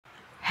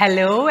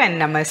Hello and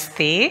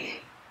Namaste.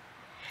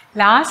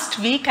 Last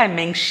week I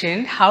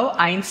mentioned how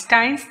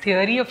Einstein's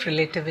theory of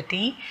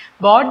relativity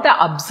brought the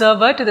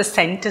observer to the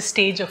center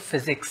stage of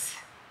physics.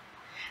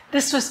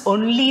 This was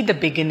only the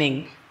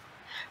beginning.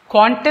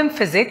 Quantum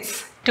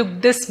physics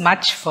took this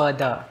much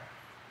further.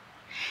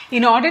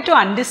 In order to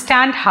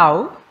understand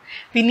how,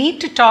 we need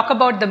to talk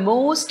about the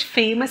most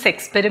famous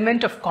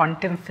experiment of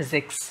quantum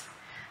physics,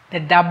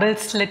 the double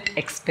slit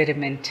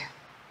experiment.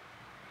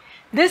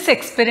 This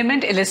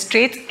experiment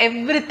illustrates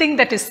everything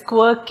that is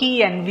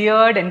quirky and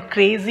weird and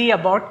crazy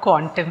about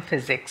quantum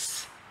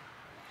physics.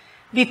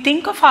 We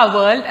think of our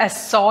world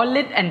as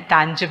solid and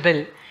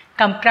tangible,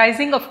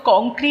 comprising of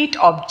concrete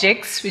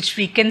objects which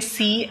we can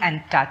see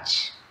and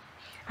touch.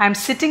 I am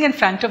sitting in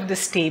front of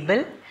this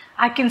table.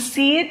 I can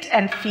see it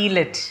and feel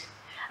it.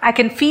 I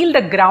can feel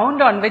the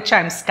ground on which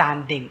I am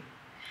standing.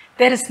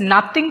 There is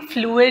nothing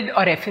fluid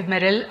or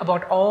ephemeral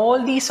about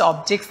all these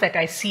objects that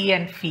I see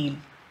and feel.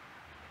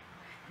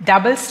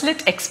 Double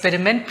slit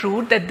experiment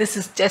proved that this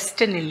is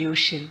just an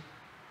illusion.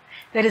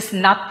 There is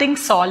nothing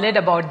solid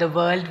about the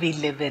world we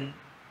live in.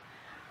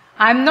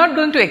 I am not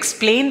going to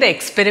explain the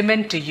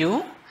experiment to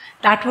you.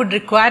 That would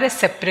require a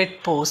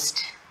separate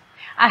post.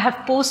 I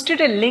have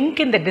posted a link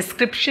in the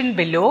description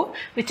below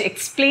which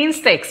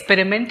explains the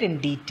experiment in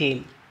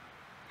detail.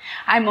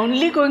 I am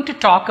only going to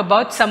talk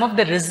about some of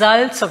the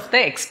results of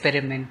the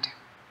experiment.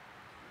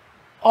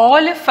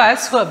 All of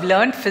us who have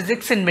learned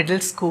physics in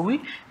middle school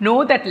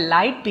know that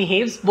light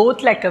behaves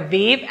both like a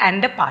wave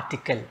and a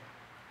particle.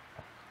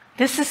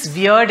 This is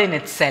weird in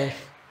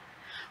itself.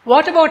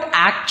 What about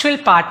actual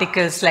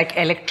particles like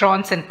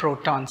electrons and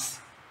protons?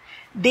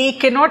 They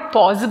cannot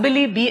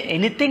possibly be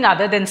anything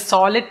other than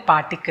solid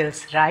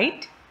particles,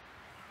 right?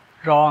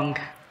 Wrong.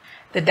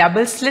 The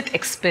double slit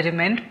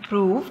experiment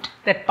proved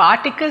that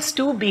particles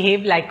too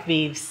behave like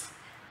waves,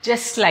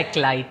 just like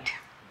light.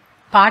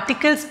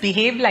 Particles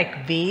behave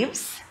like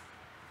waves?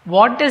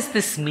 What does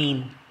this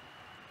mean?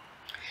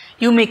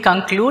 You may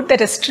conclude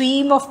that a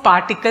stream of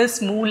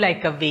particles move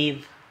like a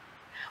wave.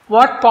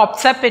 What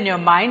pops up in your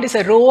mind is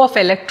a row of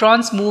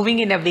electrons moving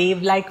in a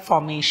wave-like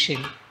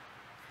formation.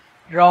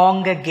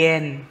 Wrong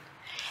again.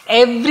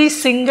 Every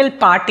single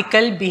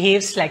particle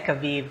behaves like a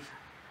wave.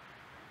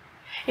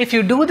 If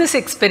you do this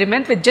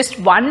experiment with just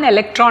one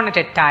electron at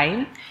a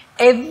time,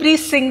 every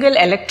single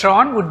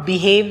electron would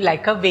behave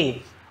like a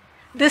wave.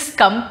 This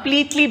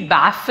completely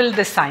baffled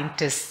the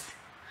scientists.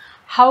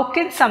 How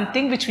can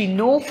something which we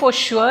know for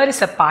sure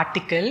is a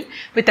particle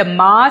with a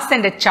mass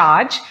and a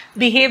charge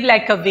behave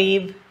like a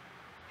wave?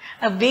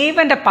 A wave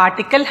and a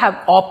particle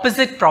have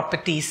opposite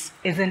properties,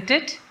 isn't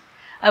it?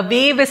 A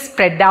wave is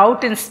spread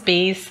out in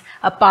space,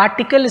 a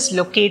particle is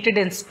located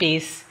in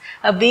space.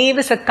 A wave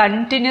is a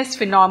continuous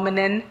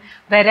phenomenon,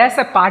 whereas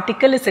a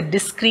particle is a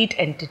discrete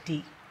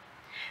entity.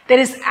 There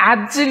is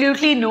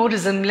absolutely no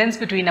resemblance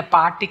between a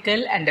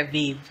particle and a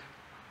wave.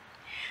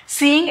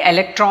 Seeing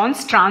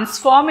electrons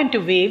transform into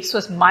waves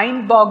was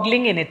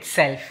mind-boggling in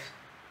itself.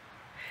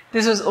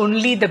 This was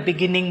only the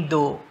beginning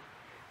though.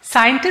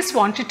 Scientists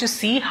wanted to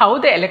see how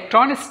the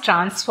electron is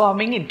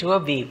transforming into a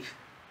wave.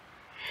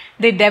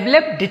 They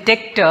developed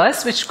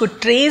detectors which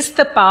could trace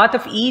the path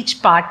of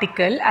each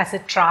particle as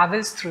it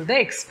travels through the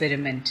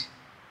experiment.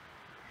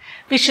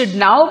 We should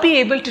now be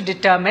able to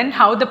determine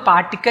how the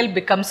particle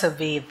becomes a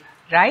wave,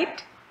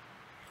 right?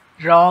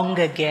 Wrong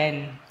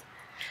again.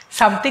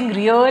 Something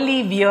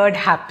really weird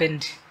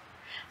happened.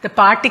 The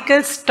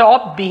particles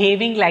stopped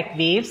behaving like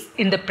waves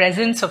in the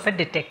presence of a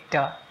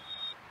detector.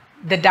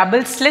 The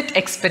double slit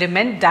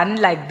experiment done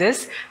like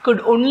this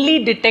could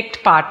only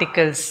detect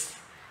particles.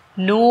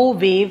 No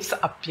waves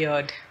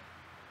appeared.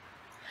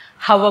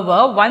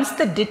 However, once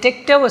the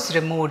detector was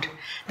removed,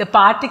 the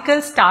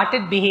particles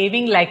started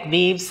behaving like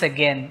waves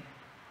again.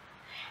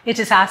 It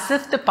is as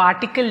if the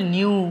particle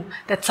knew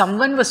that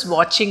someone was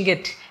watching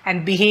it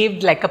and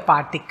behaved like a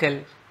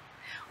particle.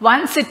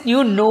 Once it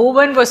knew no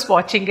one was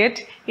watching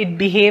it, it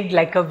behaved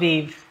like a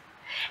wave.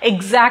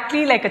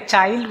 Exactly like a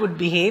child would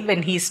behave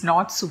when he is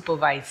not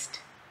supervised.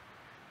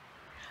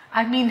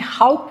 I mean,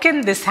 how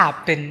can this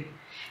happen?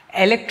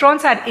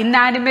 Electrons are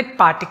inanimate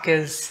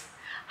particles.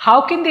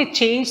 How can they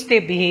change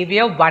their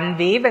behavior one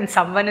way when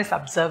someone is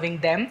observing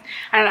them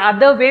and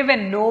another way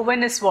when no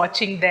one is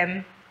watching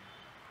them?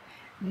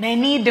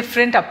 Many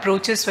different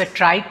approaches were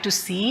tried to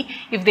see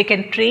if they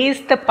can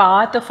trace the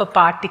path of a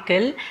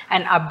particle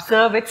and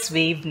observe its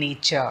wave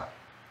nature.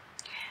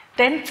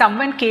 Then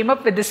someone came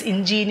up with this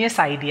ingenious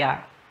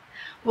idea.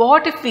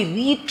 What if we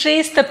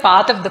retrace the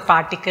path of the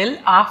particle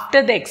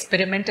after the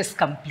experiment is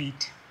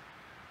complete?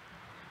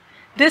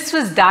 This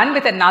was done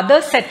with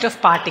another set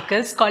of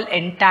particles called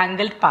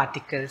entangled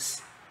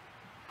particles.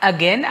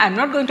 Again, I am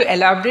not going to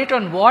elaborate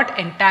on what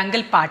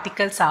entangled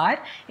particles are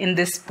in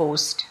this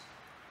post.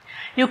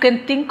 You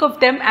can think of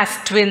them as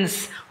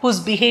twins whose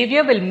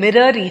behavior will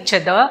mirror each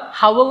other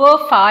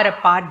however far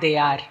apart they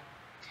are.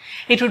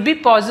 It would be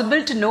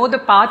possible to know the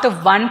path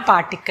of one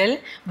particle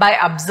by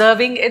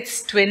observing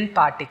its twin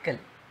particle.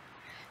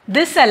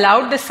 This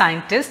allowed the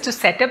scientists to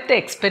set up the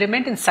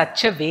experiment in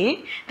such a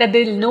way that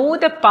they'll know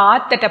the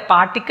path that a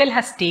particle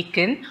has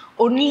taken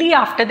only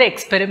after the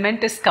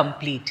experiment is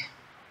complete.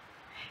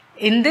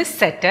 In this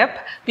setup,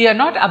 we are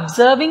not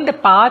observing the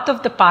path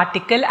of the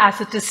particle as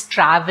it is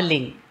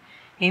traveling.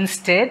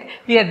 Instead,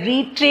 we are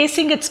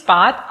retracing its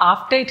path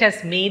after it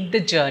has made the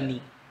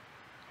journey.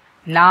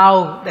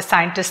 Now, the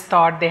scientists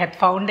thought they had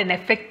found an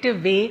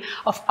effective way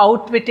of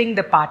outwitting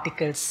the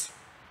particles.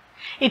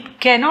 It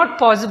cannot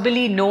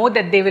possibly know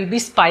that they will be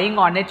spying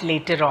on it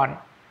later on.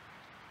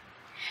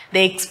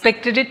 They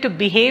expected it to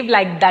behave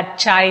like that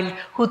child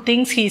who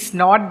thinks he is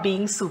not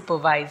being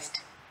supervised.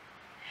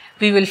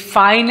 We will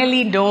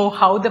finally know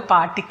how the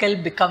particle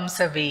becomes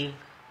a wave.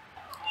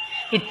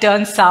 It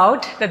turns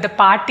out that the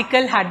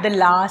particle had the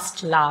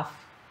last laugh.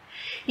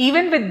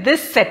 Even with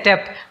this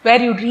setup,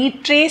 where you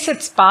retrace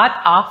its path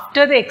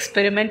after the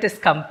experiment is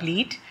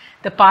complete,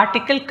 the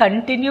particle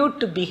continued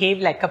to behave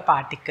like a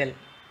particle.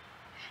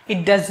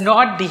 It does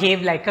not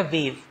behave like a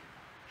wave.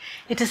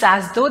 It is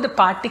as though the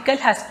particle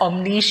has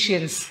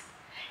omniscience.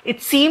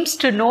 It seems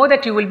to know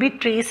that you will be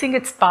tracing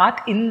its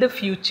path in the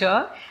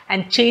future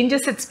and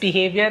changes its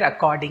behavior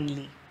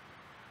accordingly.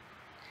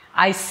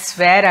 I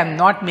swear I am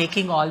not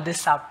making all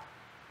this up.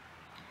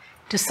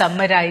 To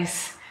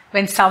summarize,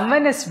 when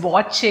someone is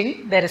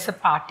watching, there is a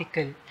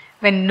particle.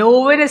 When no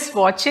one is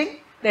watching,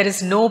 there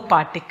is no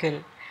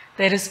particle.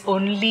 There is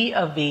only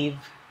a wave.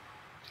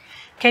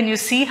 Can you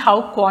see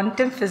how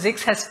quantum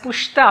physics has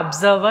pushed the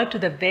observer to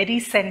the very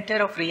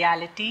center of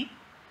reality?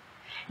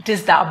 It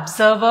is the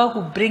observer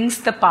who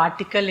brings the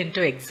particle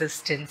into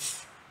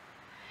existence.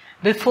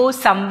 Before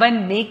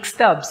someone makes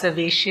the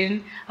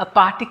observation, a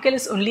particle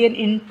is only an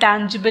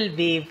intangible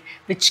wave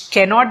which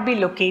cannot be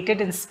located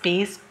in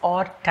space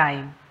or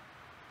time.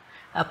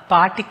 A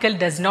particle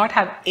does not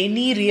have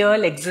any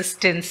real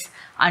existence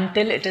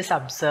until it is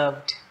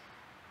observed.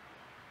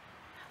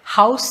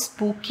 How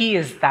spooky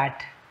is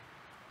that?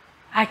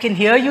 I can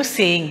hear you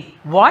saying,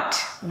 "What?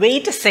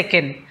 Wait a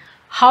second.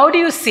 How do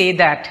you say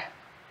that?"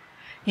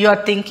 You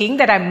are thinking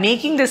that I am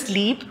making this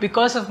leap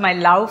because of my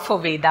love for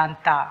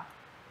Vedanta.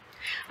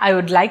 I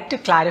would like to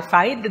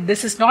clarify that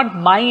this is not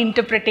my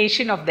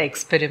interpretation of the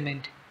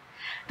experiment.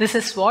 This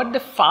is what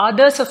the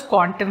fathers of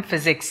quantum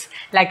physics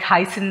like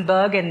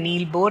Heisenberg and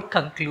Niels Bohr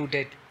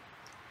concluded.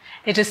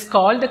 It is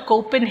called the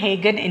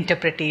Copenhagen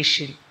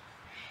Interpretation.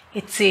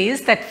 It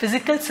says that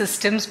physical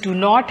systems do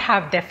not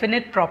have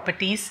definite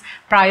properties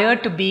prior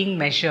to being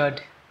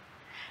measured.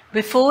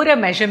 Before a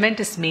measurement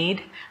is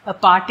made, a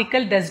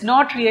particle does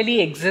not really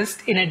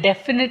exist in a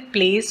definite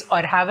place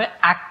or have an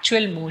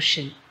actual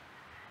motion.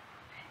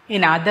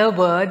 In other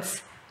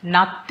words,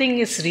 nothing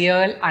is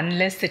real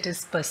unless it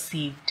is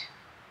perceived.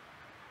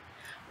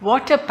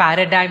 What a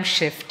paradigm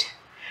shift!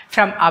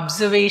 From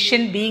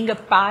observation being a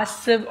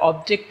passive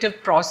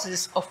objective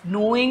process of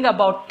knowing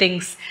about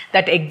things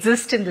that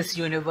exist in this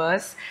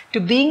universe to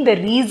being the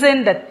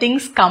reason that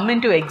things come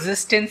into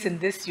existence in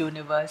this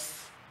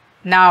universe.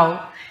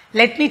 Now,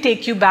 let me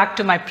take you back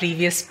to my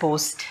previous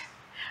post.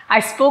 I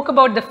spoke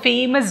about the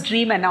famous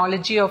dream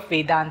analogy of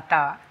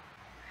Vedanta.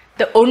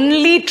 The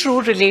only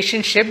true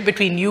relationship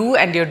between you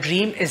and your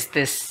dream is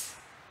this.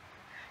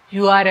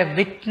 You are a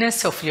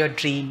witness of your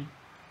dream.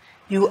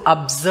 You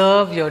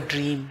observe your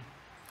dream.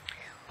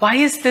 Why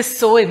is this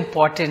so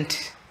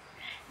important?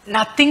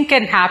 Nothing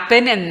can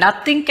happen and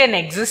nothing can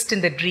exist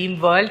in the dream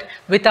world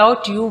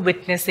without you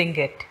witnessing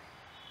it.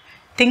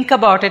 Think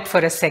about it for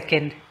a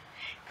second.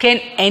 Can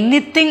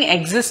anything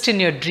exist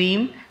in your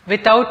dream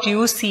without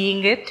you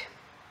seeing it?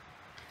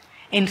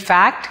 In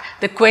fact,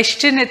 the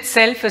question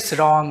itself is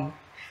wrong.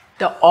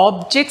 The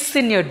objects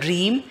in your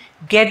dream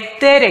get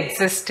their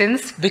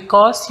existence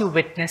because you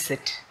witness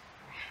it.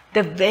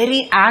 The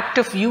very act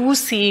of you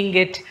seeing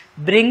it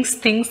brings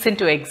things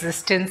into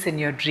existence in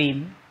your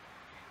dream,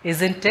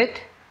 isn't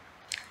it?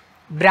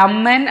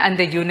 Brahman and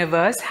the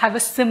universe have a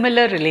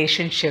similar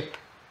relationship.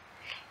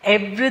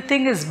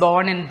 Everything is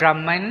born in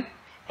Brahman,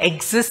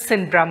 exists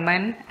in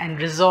Brahman,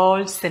 and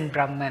resolves in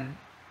Brahman.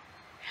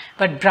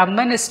 But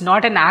Brahman is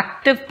not an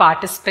active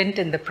participant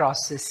in the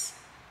process.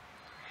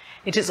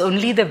 It is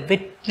only the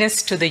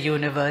witness to the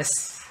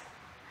universe.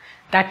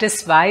 That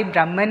is why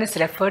Brahman is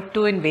referred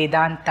to in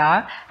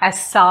Vedanta as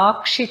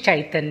Sakshi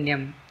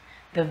Chaitanyam,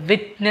 the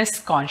witness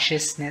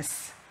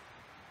consciousness.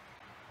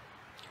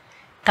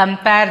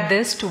 Compare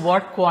this to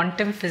what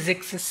quantum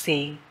physics is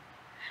saying.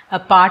 A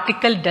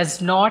particle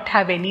does not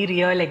have any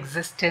real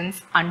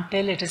existence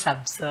until it is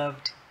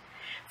observed.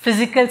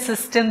 Physical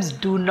systems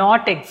do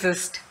not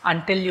exist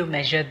until you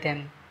measure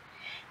them.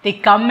 They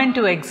come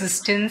into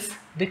existence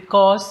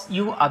because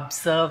you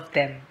observe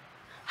them.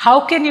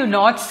 How can you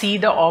not see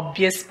the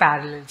obvious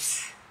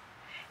parallels?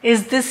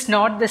 Is this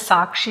not the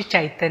Sakshi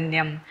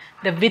Chaitanyam,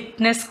 the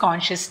witness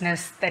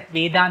consciousness that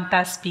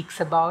Vedanta speaks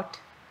about?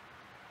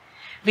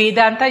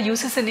 Vedanta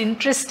uses an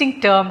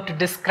interesting term to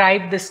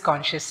describe this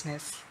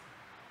consciousness.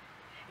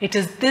 It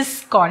is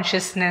this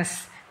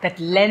consciousness that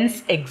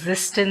lends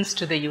existence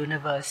to the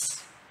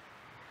universe.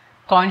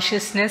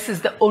 Consciousness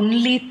is the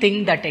only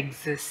thing that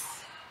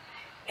exists.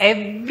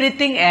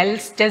 Everything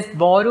else just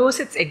borrows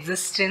its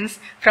existence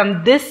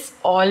from this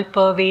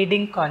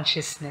all-pervading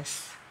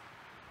consciousness.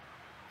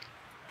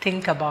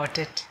 Think about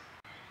it.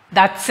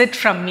 That's it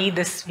from me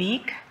this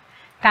week.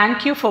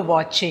 Thank you for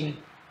watching.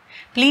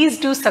 Please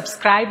do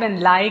subscribe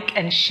and like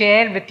and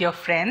share with your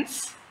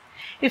friends.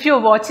 If you're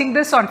watching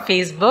this on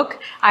Facebook,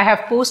 I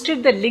have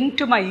posted the link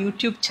to my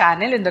YouTube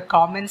channel in the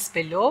comments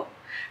below.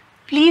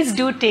 Please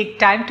do take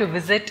time to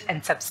visit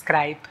and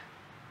subscribe.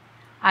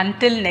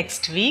 Until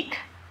next week,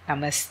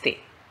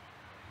 Namaste.